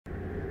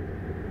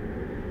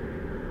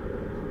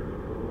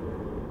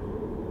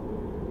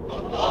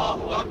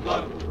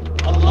أكبر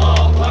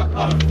الله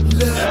أكبر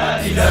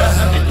لا إله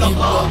إلا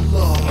الله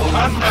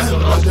محمد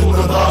رسول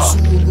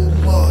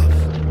الله.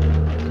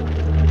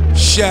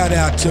 Shout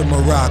out to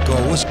Morocco,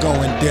 what's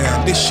going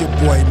down? This your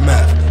boy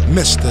Meth,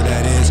 Mr.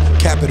 that is,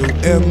 capital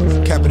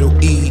M, capital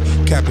E,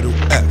 capital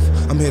F.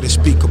 I'm here to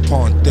speak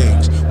upon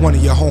things, one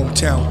of your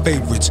hometown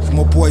favorites.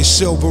 My boy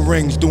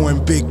Cilvaringz doing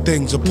big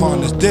things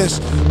upon us. This,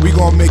 we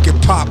gonna make it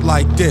pop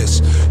like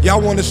this. Y'all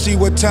wanna see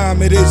what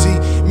time it is?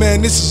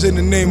 Man, this is in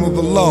the name of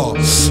Allah.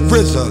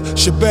 RZA,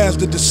 Shabazz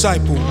the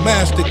disciple,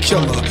 Masta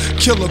killer,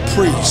 killer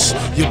priest.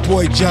 Your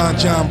boy John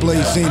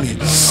Blazini.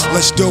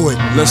 Let's do it.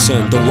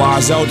 Listen, the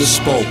wise elder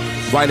spoke.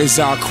 Right as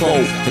I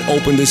quote and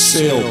open the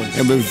seal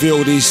and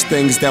reveal these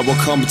things that will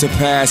come to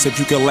pass if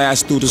you can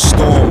last through the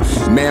storm.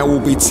 Man will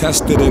be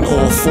tested in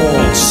all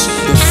forms.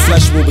 The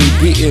flesh will be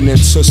beaten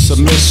into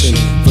submission.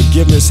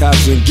 Forgiveness has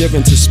been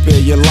given to spare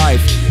your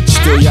life.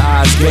 Still your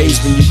eyes gaze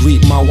when you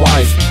greet my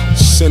wife.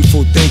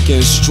 Sinful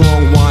thinking,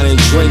 strong wine and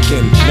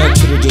drinking led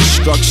to the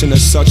destruction of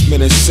such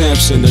men as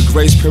Samson. The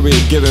grace period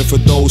given for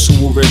those who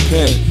will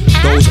repent.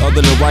 Those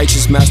other than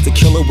righteous, Master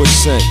Killer was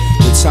sent.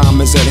 The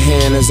time is at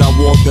hand as I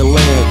walk the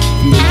land.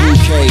 From the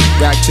UK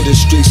back to the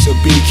streets of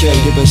BK,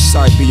 giving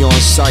sight beyond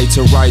sight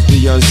to write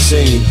the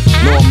unseen.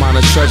 No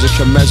amount of treasure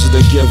can measure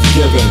the gift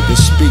given. To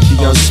speak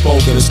the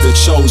unspoken is the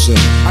chosen.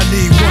 I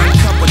need 1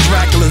 cup of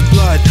Dracula's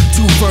blood,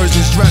 2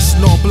 virgins dressed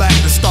in all black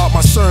to start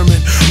my sermon.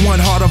 1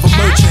 heart of a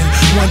merchant,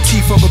 1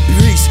 teeth of a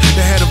priest,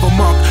 the head of a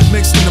monk,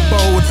 mixed in a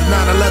bowl with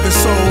 9/11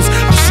 souls.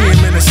 I see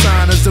him in a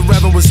sign as the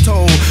reverend was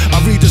told.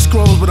 I read the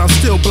scrolls but I'm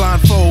still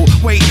blindfold.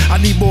 Wait,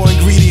 I need more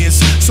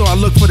ingredients, so I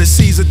look for the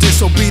seeds of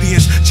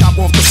disobedience. Chop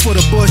off the foot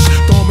of bush,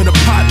 throw them in a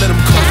pot, let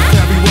them cook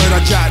every word I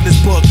jot in this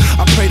book.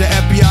 I pray the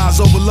FBI's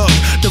overlook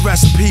the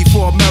recipe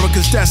for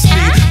America's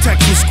destiny.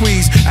 Text will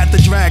squeeze at the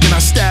dragon, I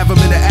stab him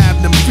in the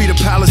abdomen. Free the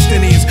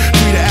Palestinians,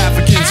 free the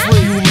Africans,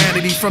 free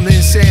humanity from the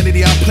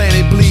insanity our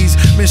planet bleeds.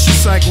 Mystery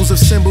cycles of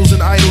symbols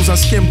and idols. I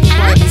skim through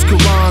Bibles,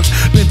 Qurans,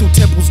 been through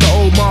temples to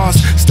old Mars,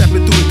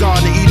 stepping through the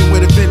Garden of Eden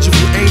where the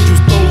vengeful angels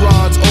throw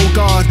rods. Oh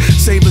God,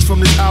 save us from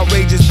this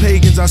outrageous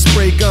pagans. I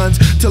spray guns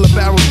till the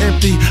barrel's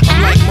empty.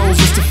 I'm like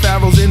Moses to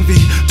Pharaoh's envy.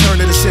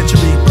 Turn of the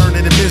century,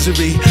 burning in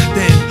misery.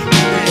 Then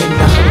in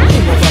the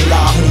name of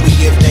Allah, whom we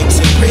give thanks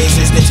and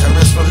praises, deter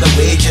us from the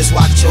wages,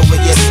 watch over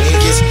your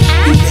saviors.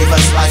 You gave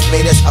us life,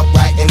 made us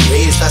upright and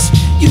raised us.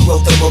 You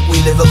wrote the book,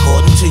 we live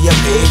according to your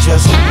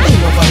pages.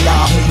 Name of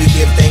Allah, whom we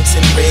give thanks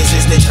and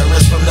praises, deter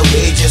us from the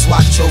wages,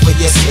 watch over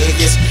your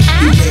saviors.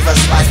 You gave us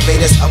life,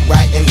 made us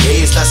upright and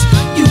raised us.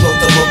 You wrote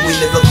the book, we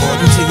live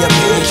according to your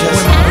pages.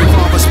 When my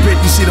revolver spit,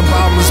 you see the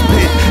bottomless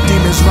pit.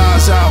 Demons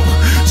rise out.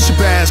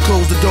 Shabazz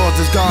close the doors,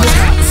 there's God's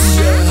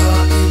house.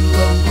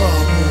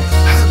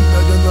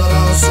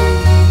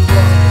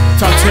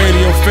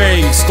 Titanium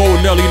fangs,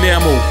 golden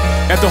enamel.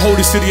 At the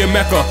holy city of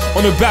Mecca,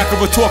 on the back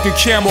of a talking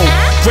camel.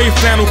 Gray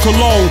flannel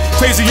cologne,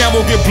 crazy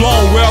ammo get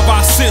blown. Wherever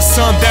I sit,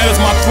 son, that is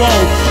my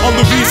throne. I'm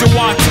the reason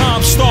why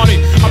time started.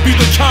 I be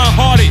the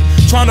kind-hearted,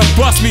 trying to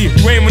bust me,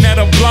 you aiming at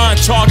a blind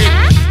target.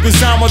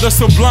 Design with the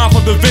sublime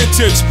from the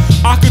vintage.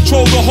 I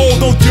control the whole,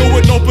 don't deal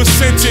with no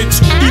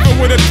percentage. Even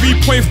with a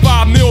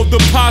 3.5 mil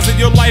deposit,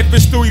 your life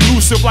is still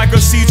elusive like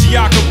a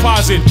CGI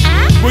composite.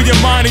 With your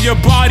mind and your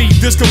body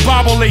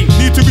discombobulate,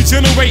 need to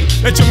regenerate,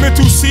 let your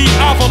mental seed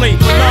ovulate.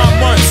 For 9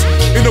 months,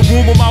 in the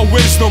womb of my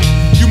wisdom,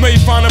 you may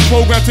find a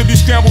program to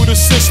descramble the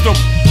system.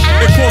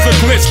 It cause a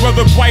glitch,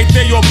 whether bright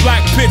day or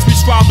black pitch. We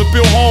strive to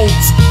build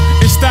homes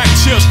and stack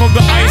chips from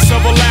the ice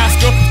of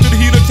Alaska to the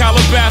heat of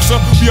Calabasas.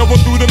 We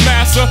overthrew the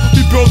massa,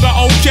 we build our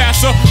own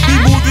casa. We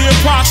move the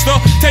imposter,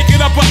 take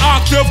it up an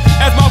octave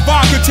as my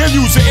vibe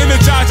continues to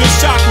energize your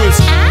chakras.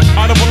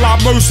 Out of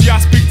Allah's mercy, I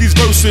speak these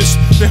verses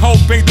to help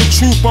bring the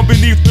truth from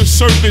beneath the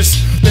surface,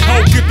 to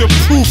help get the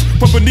proof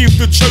from beneath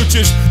the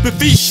churches,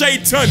 defeat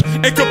Shaitan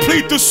and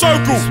complete the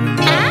circle.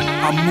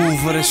 I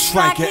move with a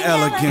striking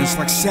elegance,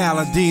 like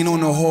Saladin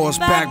on a horse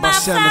backed by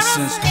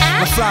Saracens.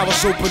 My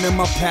flowers open in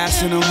my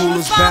past and the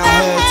rulers bow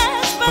heads.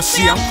 But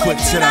see, I'm quick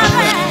to that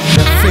wreck.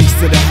 The face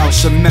to the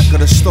house of Mecca,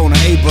 the stone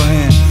of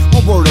Abraham.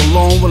 My word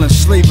alone will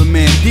enslave a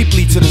man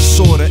deeply to the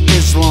sword of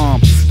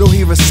Islam. Though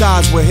he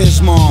resides with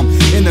his mom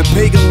in the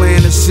pagan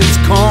land that sits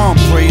calm,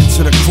 praying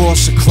to the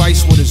cross of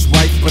Christ with his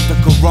wife. But the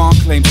Quran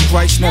claims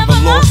Christ never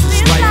lost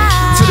his life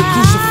to the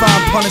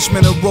crucified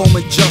punishment of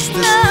Roman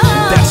justice.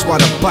 And that's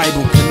why the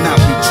Bible cannot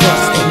be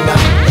trusted. In the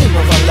name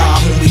of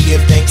Allah, whom we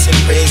give thanks and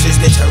praises,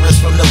 deter us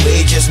from the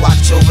wages,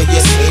 watch over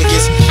your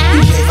saviors.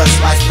 You gave us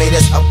life, made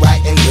us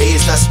upright and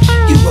raised us.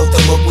 You wrote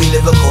the book, we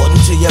live according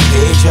to your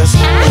pages.